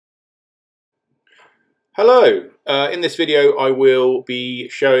Hello, in this video I will be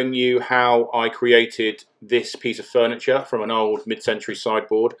showing you how I created this piece of furniture from an old mid-century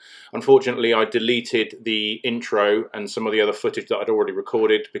sideboard. Unfortunately I deleted the intro and some of the other footage that I'd already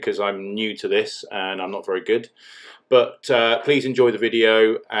recorded because I'm new to this and I'm not very good. But please enjoy the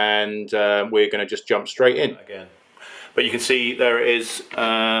video and we're going to just jump straight in. Again. But you can see there it is,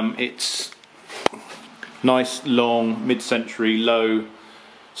 it's nice long mid-century low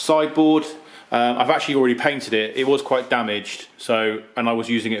sideboard. I've actually already painted it. It was quite damaged, and I was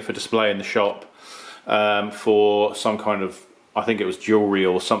using it for display in the shop for some kind of, I think it was jewellery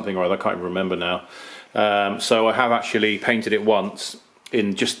or something or other, I can't even remember now. So I have actually painted it once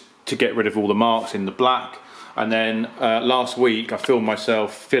in just to get rid of all the marks in the black, and then last week I filmed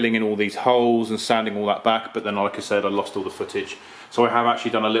myself filling in all these holes and sanding all that back, but then like I said I lost all the footage. So I have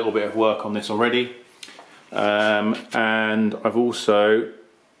actually done a little bit of work on this already, and I've also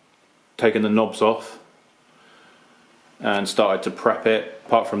taken the knobs off and started to prep it,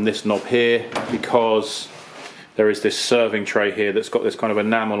 apart from this knob here, because there is this serving tray here that's got this kind of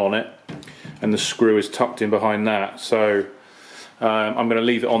enamel on it and the screw is tucked in behind that. So I'm going to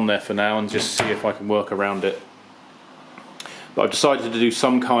leave it on there for now and just see if I can work around it. But I've decided to do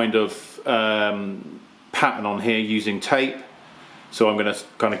some kind of pattern on here using tape, so I'm going to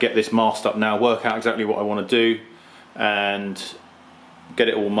kind of get this masked up now, work out exactly what I want to do and get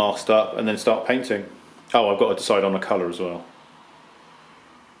it all masked up and then start painting. Oh, I've got to decide on a colour as well.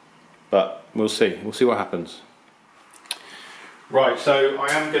 But we'll see what happens. Right, so I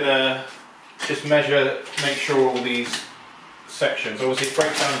am going to just measure, make sure all these sections, obviously it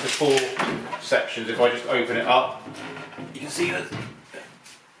breaks down into 4 sections. If I just open it up, you can see the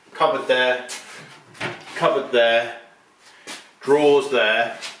cupboard there, drawers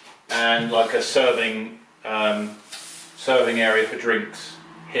there, and like a serving area for drinks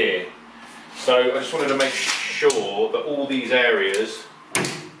here. So I just wanted to make sure that all these areas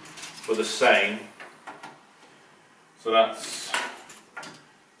were the same. So that's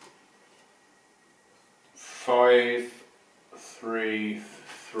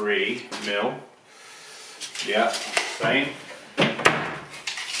 533 mil. Yeah, same.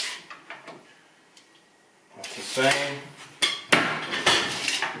 That's the same.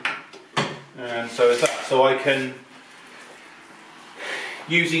 And so is that. So I can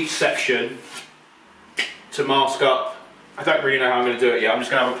use each section to mask up. I don't really know how I'm going to do it yet. I'm just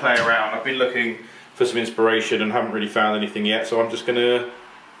going to have a play around. I've been looking for some inspiration and haven't really found anything yet, so I'm just going to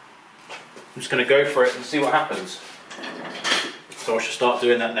go for it and see what happens. So I should start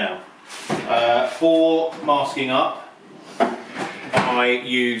doing that now. For masking up, I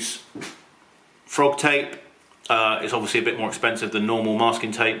use frog tape. It's obviously a bit more expensive than normal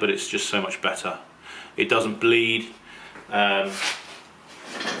masking tape, but it's just so much better. It doesn't bleed.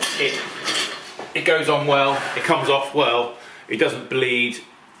 It goes on well, it comes off well, it doesn't bleed,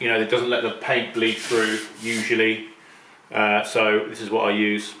 you know, it doesn't let the paint bleed through usually. So this is what I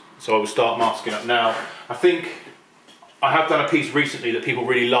use. So I will start masking up now. I think I have done a piece recently that people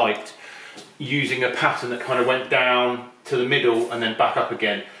really liked, using a pattern that kind of went down to the middle and then back up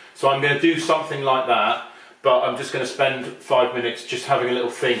again. So I'm going to do something like that, but I'm just going to spend 5 minutes just having a little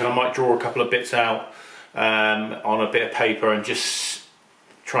think, and I might draw a couple of bits out on a bit of paper and just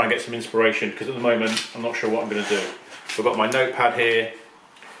try and get some inspiration, because at the moment I'm not sure what I'm going to do. So I've got my notepad here,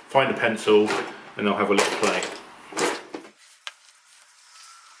 find a pencil, and I'll have a little play.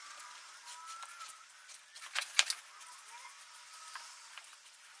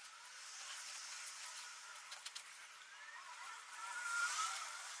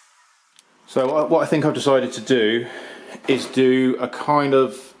 So what I think I've decided to do is do a kind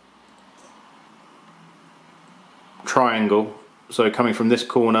of triangle. So coming from this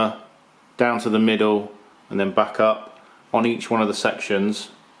corner down to the middle and then back up on each one of the sections.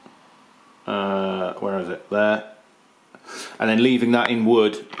 Where is it? There. And then leaving that in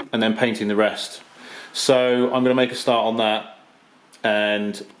wood and then painting the rest. So I'm going to make a start on that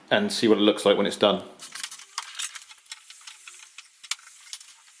and see what it looks like when it's done.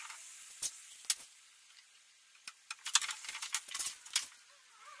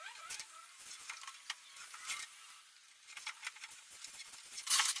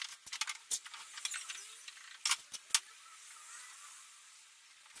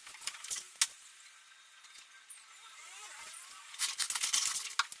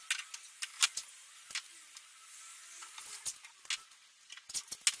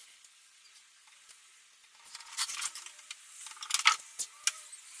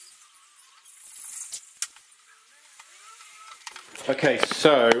 Okay,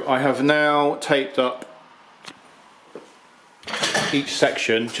 so I have now taped up each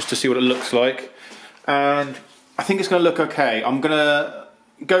section just to see what it looks like. and I think it's going to look okay. I'm going to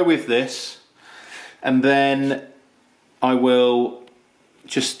go with this, and then I will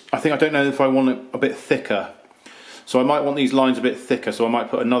just, I don't know if I want it a bit thicker. So I might want these lines a bit thicker, so I might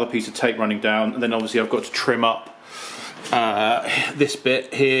put another piece of tape running down, and then obviously I've got to trim up this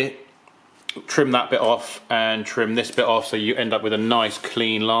bit here, trim that bit off, and trim this bit off, so you end up with a nice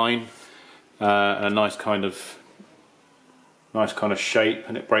clean line, and a nice kind of shape,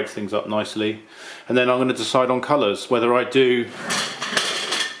 and it breaks things up nicely. And then I'm going to decide on colours, whether I do,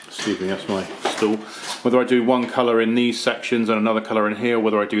 excuse me, that's my stool, whether I do one colour in these sections and another colour in here, or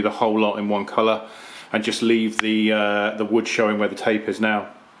whether I do the whole lot in one colour and just leave the wood showing where the tape is now.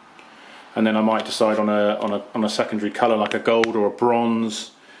 And then I might decide on a secondary colour, like a gold or a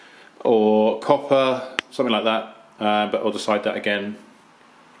bronze or copper, something like that, but I'll decide that again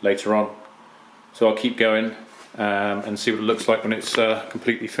later on. So I'll keep going and see what it looks like when it's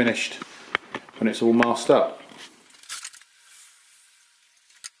completely finished, when it's all masked up.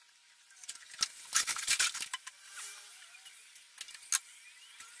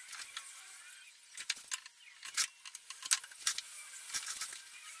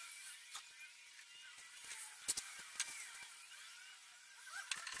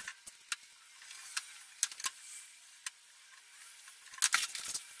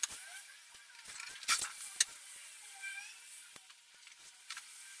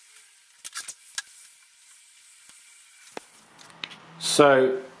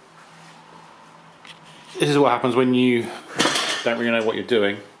 So this is what happens when you don't really know what you're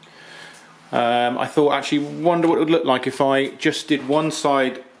doing. I thought, actually, wonder what it would look like if I just did one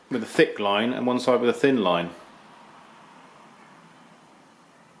side with a thick line and one side with a thin line.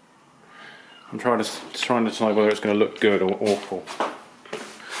 I'm trying to decide whether it's going to look good or awful,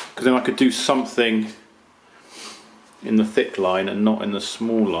 because then I could do something in the thick line and not in the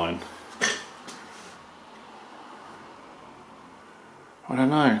small line. I don't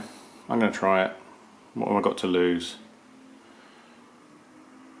know. I'm going to try it. What have I got to lose?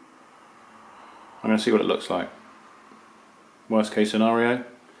 I'm going to see what it looks like. Worst case scenario,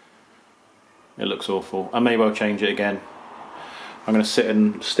 it looks awful. I may well change it again. I'm going to sit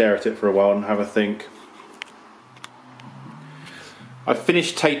and stare at it for a while and have a think. I've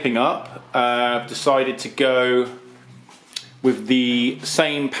finished taping up. I've decided to go with the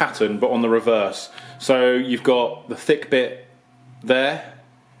same pattern but on the reverse. So you've got the thick bit there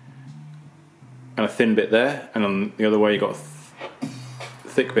and a thin bit there, and on the other way you've got a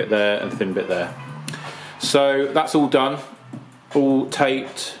thick bit there and a thin bit there. So that's all done, all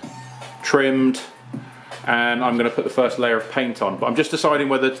taped, trimmed, and I'm going to put the first layer of paint on. But I'm just deciding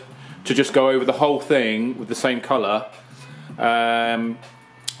whether to just go over the whole thing with the same colour,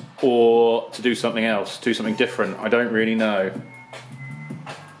 or to do something else, do something different. I don't really know.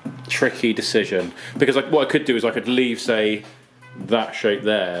 Tricky decision, because what I could do is I could leave, say, that shape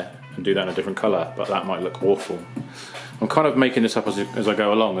there and do that in a different colour, but that might look awful. I'm kind of making this up as I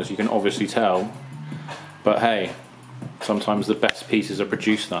go along, as you can obviously tell, but hey, sometimes the best pieces are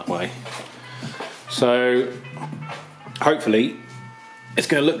produced that way. So hopefully it's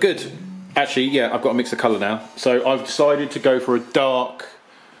going to look good. Actually, yeah, I've got to mix the colour now. So I've decided to go for a dark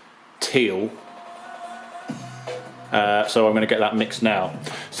teal. So I'm going to get that mixed now.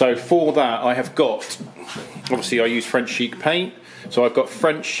 So for that I have got, obviously I use French chic paint. So I've got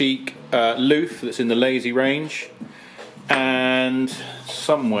French chic Loof that's in the lazy range. And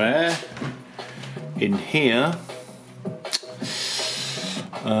somewhere in here,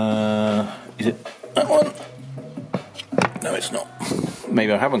 is it that one? No, it's not.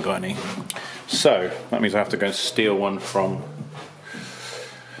 Maybe I haven't got any. So that means I have to go and steal one from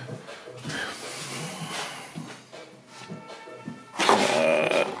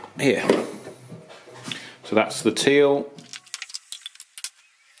here. So that's the teal.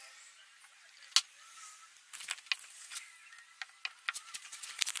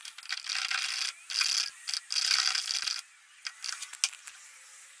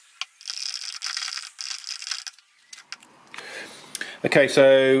 Okay,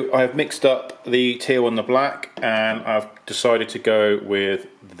 so I've mixed up the teal and the black, and I've decided to go with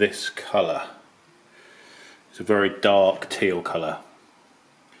this colour. It's a very dark teal colour.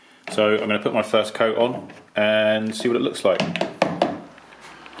 So I'm going to put my first coat on and see what it looks like.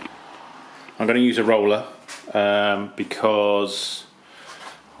 I'm going to use a roller because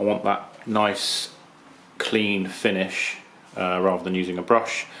I want that nice clean finish rather than using a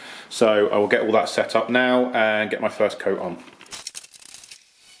brush. So I will get all that set up now and get my first coat on.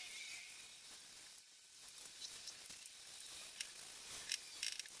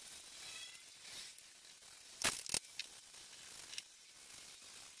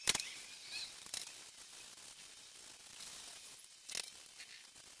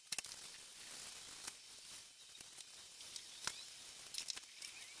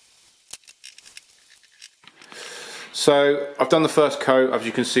 So I've done the first coat. As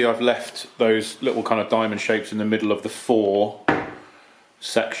you can see, I've left those little kind of diamond shapes in the middle of the 4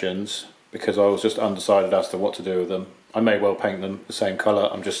 sections because I was just undecided as to what to do with them. I may well paint them the same colour,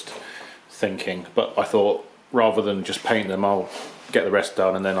 I'm just thinking, but I thought rather than just paint them, I'll get the rest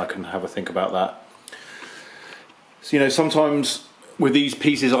done and then I can have a think about that. So, you know, sometimes with these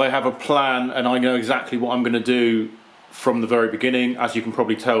pieces I have a plan and I know exactly what I'm going to do from the very beginning. As you can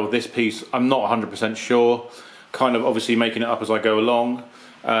probably tell, this piece I'm not 100% sure, kind of obviously making it up as I go along,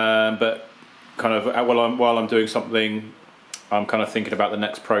 but kind of while I'm doing something, I'm kind of thinking about the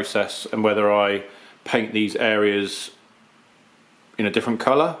next process and whether I paint these areas in a different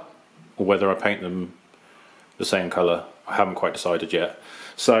colour or whether I paint them the same colour. I haven't quite decided yet.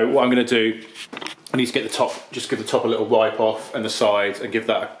 So what I'm going to do, I need to get the top, just give the top a little wipe off and the sides and give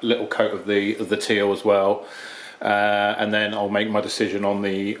that a little coat of the teal as well. And then I'll make my decision on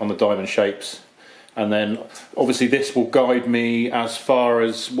the diamond shapes. And then obviously this will guide me as far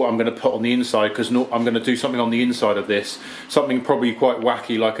as what I'm going to put on the inside, because I'm going to do something on the inside of this, something probably quite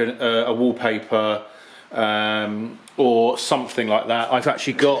wacky like a wallpaper or something like that. I've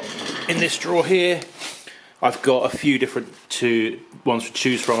actually got in this drawer here, I've got a few different ones to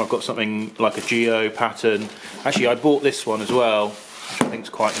choose from. I've got something like a geo pattern. Actually, I bought this one as well, which I think is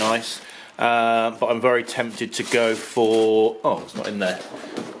quite nice. But I'm very tempted to go for, oh, it's not in there.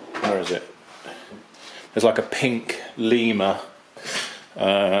 Where is it? There's like a pink lemur.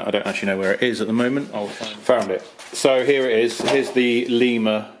 I don't actually know where it is at the moment. I found it. So here it is. Here's the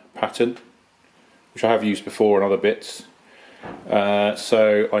lemur pattern, which I have used before on other bits.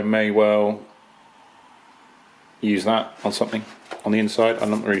 So I may well use that on something on the inside. I'm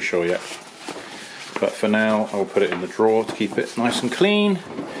not really sure yet. But for now, I will put it in the drawer to keep it nice and clean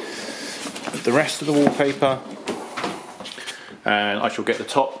with the rest of the wallpaper. And I shall get the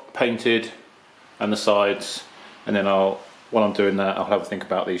top painted and the sides, and then while I'm doing that, I'll have a think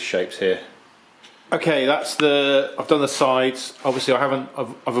about these shapes here. Okay, I've done the sides. Obviously I've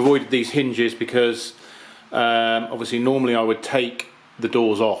avoided these hinges because obviously normally I would take the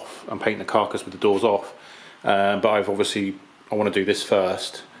doors off and paint the carcass with the doors off, but I want to do this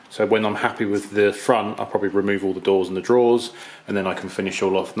first. So when I'm happy with the front, I'll probably remove all the doors and the drawers, and then I can finish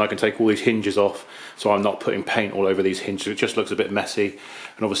all off. And I can take all these hinges off, so I'm not putting paint all over these hinges. It just looks a bit messy.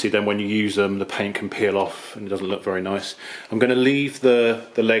 And obviously then when you use them, the paint can peel off and it doesn't look very nice. I'm going to leave the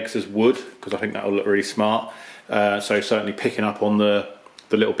legs as wood, because I think that will look really smart. So certainly picking up on the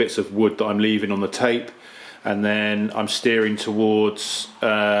little bits of wood that I'm leaving on the tape. And then I'm steering towards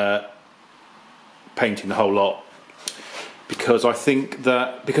painting the whole lot. Because I think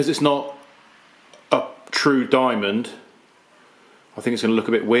that, because it's not a true diamond, I think it's going to look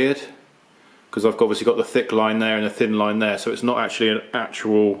a bit weird. Because I've obviously got the thick line there and the thin line there, so it's not actually an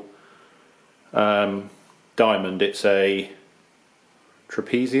actual diamond, it's a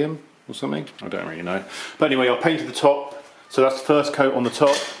trapezium or something, I don't really know. But anyway, I'll paint the top, so that's the first coat on the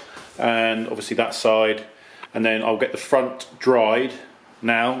top, and obviously that side, and then I'll get the front dried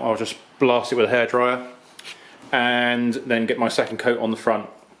now. I'll just blast it with a hairdryer, and then get my second coat on the front,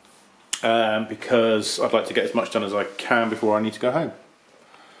 because I'd like to get as much done as I can before I need to go home.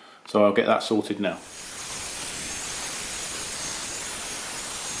 So I'll get that sorted now.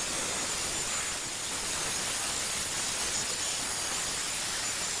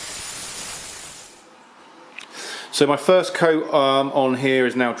 So my first coat on here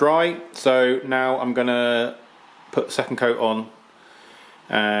is now dry, so now I'm going to put the second coat on,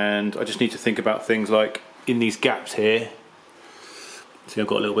 and I just need to think about things like in these gaps here. See, I've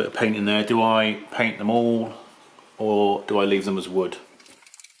got a little bit of paint in there. Do I paint them all, or do I leave them as wood?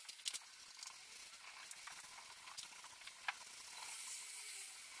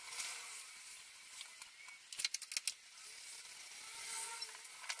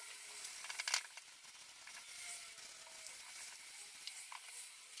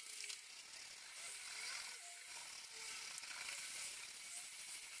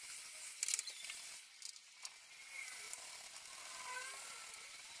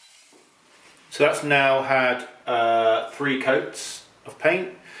 So that's now had 3 coats of paint,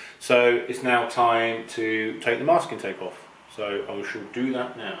 so it's now time to take the masking tape off. So I shall do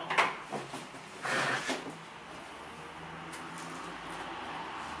that now.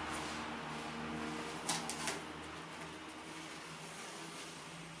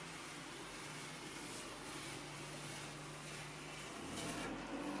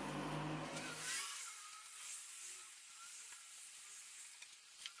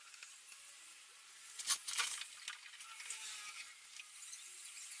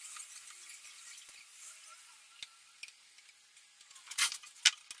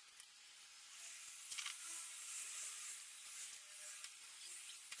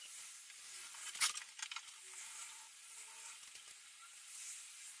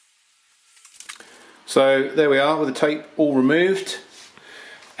 So there we are with the tape all removed,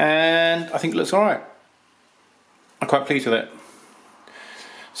 and I think it looks alright. I'm quite pleased with it.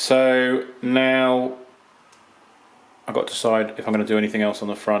 So now I've got to decide if I'm going to do anything else on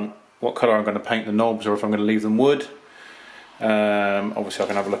the front, what colour I'm going to paint the knobs, or if I'm going to leave them wood. Obviously I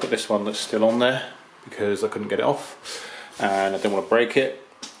can have a look at this one that's still on there because I couldn't get it off and I don't want to break it.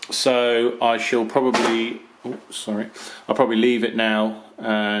 So I shall probably, I'll probably leave it now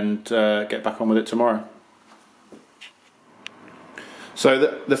and get back on with it tomorrow.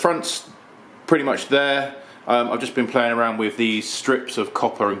 So the front's pretty much there. I've just been playing around with these strips of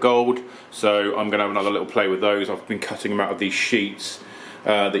copper and gold, so I'm going to have another little play with those. I've been cutting them out of these sheets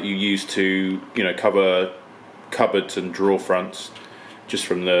that you use to, cover cupboards and drawer fronts, just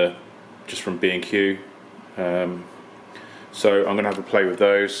from B&Q. So I'm going to have a play with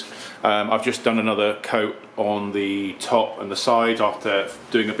those. I've just done another coat on the top and the sides after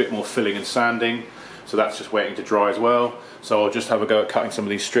doing a bit more filling and sanding, so that's just waiting to dry as well. So I'll just have a go at cutting some of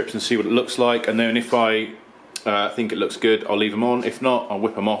these strips and see what it looks like, and then if I think it looks good, I'll leave them on. If not, I'll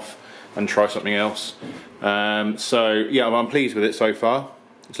whip them off and try something else. So yeah, I'm pleased with it so far.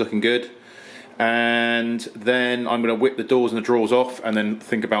 It's looking good. And then I'm going to whip the doors and the drawers off and then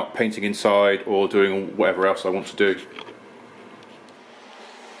think about painting inside or doing whatever else I want to do.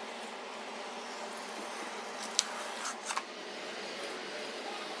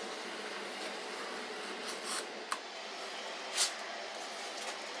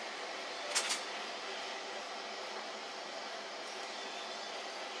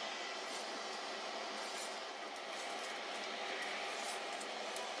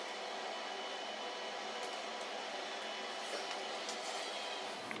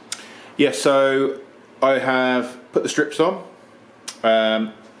 Yeah, so I have put the strips on,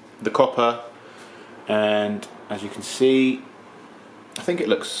 the copper, and as you can see, I think it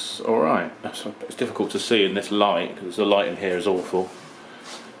looks alright. It's difficult to see in this light because the light in here is awful,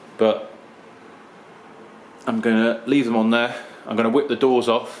 but I'm going to leave them on there. I'm going to whip the doors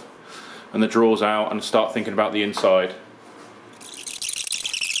off and the drawers out and start thinking about the inside.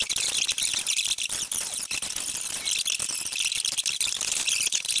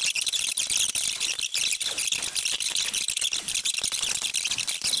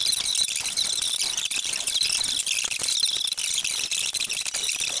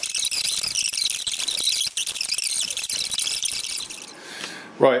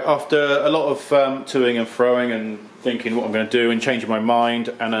 Right, after a lot of toing and froing and thinking what I'm going to do and changing my mind,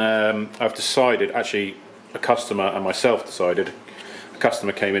 and I've decided, actually a customer and myself decided, a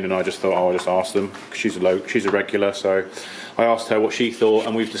customer came in and I just thought, oh, I'll just ask them, because she's a regular, so I asked her what she thought,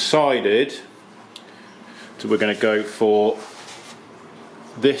 and we've decided that we're going to go for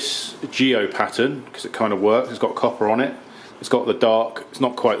this geo pattern, because it kind of works. It's got copper on it. It's got the dark, it's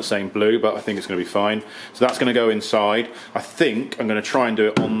not quite the same blue, but I think it's going to be fine. So that's going to go inside. I think I'm going to try and do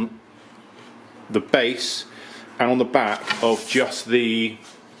it on the base and on the back of just the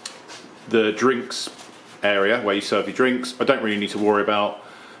drinks area where you serve your drinks. I don't really need to worry about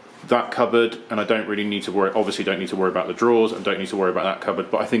that cupboard, and I don't really need to worry, obviously don't need to worry about the drawers, and don't need to worry about that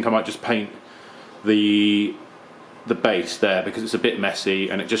cupboard, but I think I might just paint the base there because it's a bit messy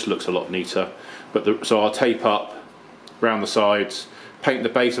and it just looks a lot neater. So I'll tape up around the sides, paint the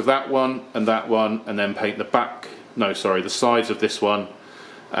base of that one, and then paint the sides of this one,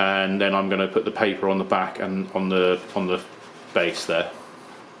 and then I'm going to put the paper on the back and on the base there,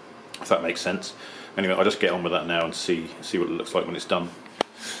 if that makes sense. Anyway, I'll just get on with that now and see what it looks like when it's done.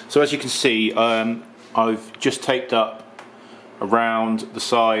 So as you can see, I've just taped up around the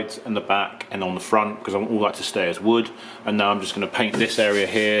sides and the back and on the front because I want all that to stay as wood, and now I'm just going to paint this area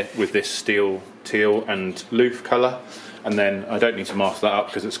here with this steel teal and loof colour, and then I don't need to mask that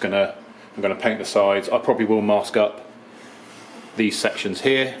up because I'm going to paint the sides. I probably will mask up these sections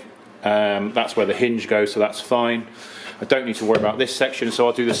here. That's where the hinge goes, so that's fine. I don't need to worry about this section, so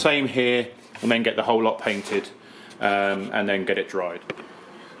I'll do the same here and then get the whole lot painted and then get it dried.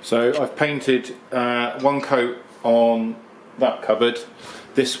 So I've painted one coat on that cupboard.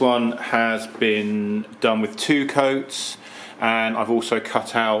 This one has been done with 2 coats, and I've also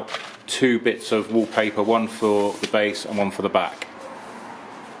cut out 2 bits of wallpaper, one for the base and one for the back.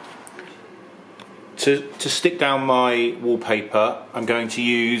 To stick down my wallpaper, I'm going to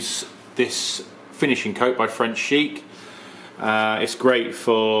use this finishing coat by Frenchic. It's great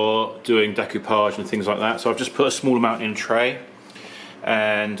for doing decoupage and things like that, so I've just put a small amount in a tray,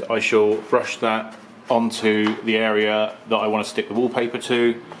 and I shall brush that onto the area that I want to stick the wallpaper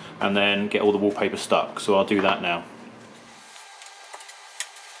to, and then get all the wallpaper stuck. So I'll do that now.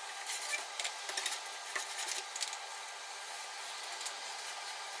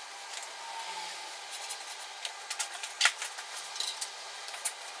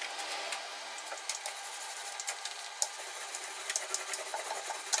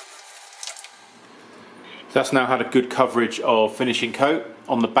 So that's now had a good coverage of finishing coat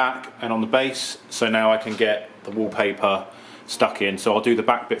on the back and on the base, so now I can get the wallpaper stuck in. So I'll do the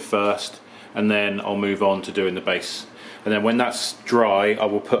back bit first and then I'll move on to doing the base. And then when that's dry, I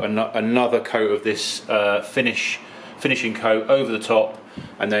will put another coat of this finishing coat over the top,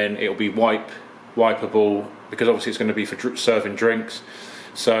 and then it'll be wipeable, because obviously it's going to be for serving drinks.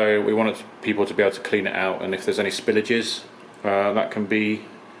 So we want people to be able to clean it out, and if there's any spillages, that can be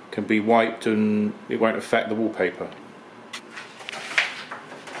wiped and it won't affect the wallpaper.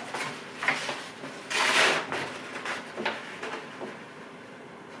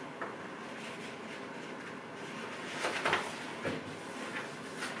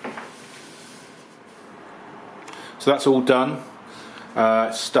 So that's all done.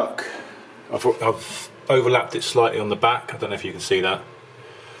 It's stuck. I've overlapped it slightly on the back. I don't know if you can see that.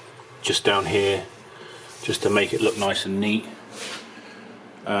 Just down here, just to make it look nice and neat.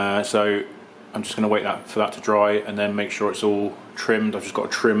 So I'm just going to wait for that to dry and then make sure it's all trimmed. I've just got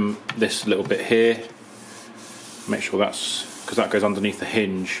to trim this little bit here. Make sure because that goes underneath the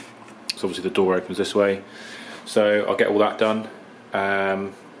hinge. So obviously the door opens this way. So I'll get all that done,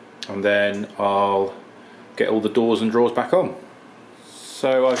 and then I'll get all the doors and drawers back on.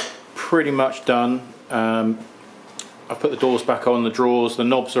 So I've pretty much done. I've put the doors back on, the drawers, the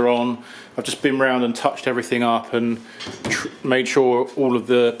knobs are on. I've just been round and touched everything up and made sure all of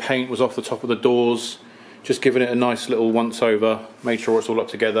the paint was off the top of the doors. Just giving it a nice little once over, made sure it's all up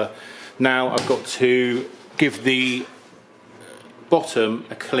together. Now I've got to give the bottom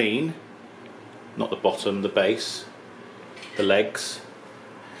a clean, not the bottom, the base, the legs.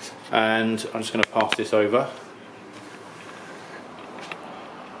 And I'm just going to pass this over.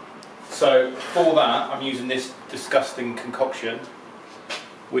 So for that, I'm using this disgusting concoction,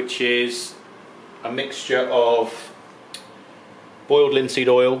 which is a mixture of boiled linseed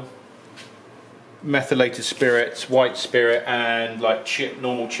oil, methylated spirits, white spirit, and like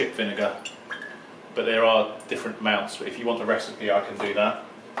normal chip vinegar. But there are different amounts. But if you want the recipe, I can do that.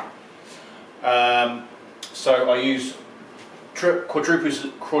 So I use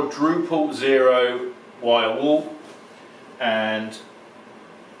quadruple zero wire wool, and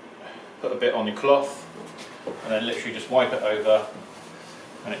put a bit on your cloth, and then literally just wipe it over,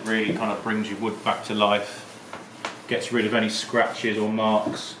 and it really kind of brings your wood back to life, gets rid of any scratches or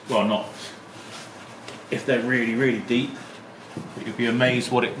marks. Well, not if they're really, really deep, but you'll be amazed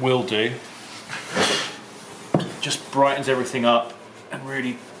what it will do. Just brightens everything up and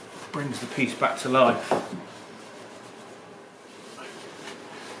really brings the piece back to life.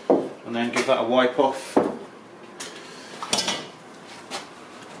 And then give that a wipe off.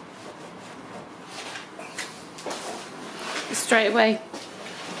 Straight away?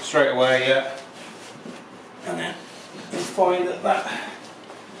 Straight away, yeah. And then you'll find that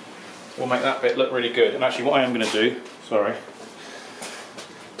will make that bit look really good. And actually what I am going to do, sorry,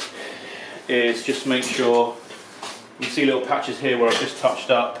 is just make sure, you see little patches here where I've just touched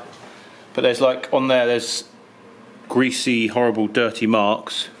up, but there's like, on there there's greasy, horrible, dirty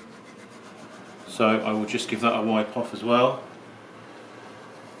marks. So I will just give that a wipe off as well.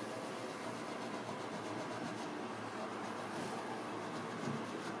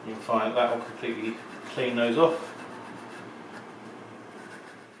 You'll find that will completely clean those off.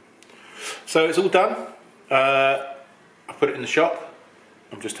 So it's all done. I put it in the shop.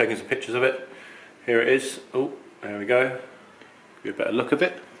 I'm just taking some pictures of it. Here it is. Oh, there we go. Give you a better look of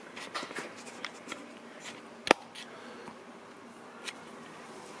it.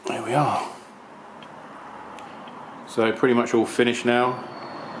 There we are. So pretty much all finished now.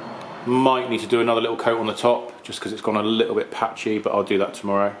 Might need to do another little coat on the top just because it's gone a little bit patchy, but I'll do that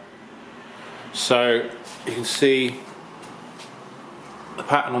tomorrow. So you can see the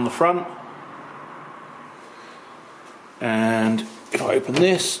pattern on the front, and if I open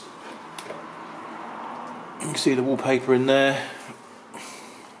this, you can see the wallpaper in there.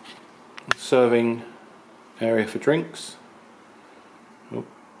 Serving area for drinks. Oh,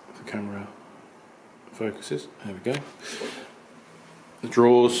 if the camera focuses, there we go. The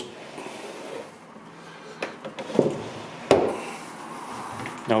drawers.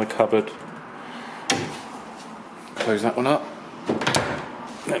 Now the cupboard. Close that one up.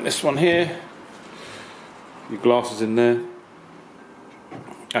 Then this one here. Your glasses in there.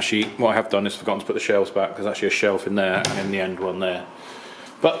 Actually, what I have done is forgotten to put the shelves back. There's actually a shelf in there and in the end one there.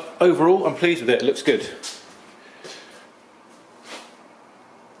 But overall, I'm pleased with it. It looks good.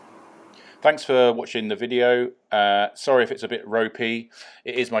 Thanks for watching the video. Sorry if it's a bit ropey.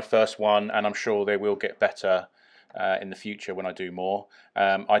 It is my first one, and I'm sure they will get better in the future when I do more.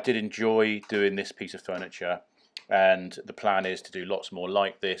 I did enjoy doing this piece of furniture. and the plan is to do lots more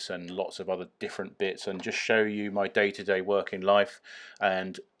like this and lots of other different bits, and just show you my day-to-day working life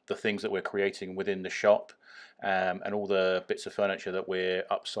and the things that we're creating within the shop, and all the bits of furniture that we're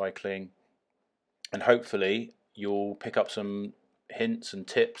upcycling, and hopefully you'll pick up some hints and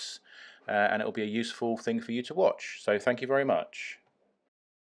tips, and it'll be a useful thing for you to watch. So thank you very much.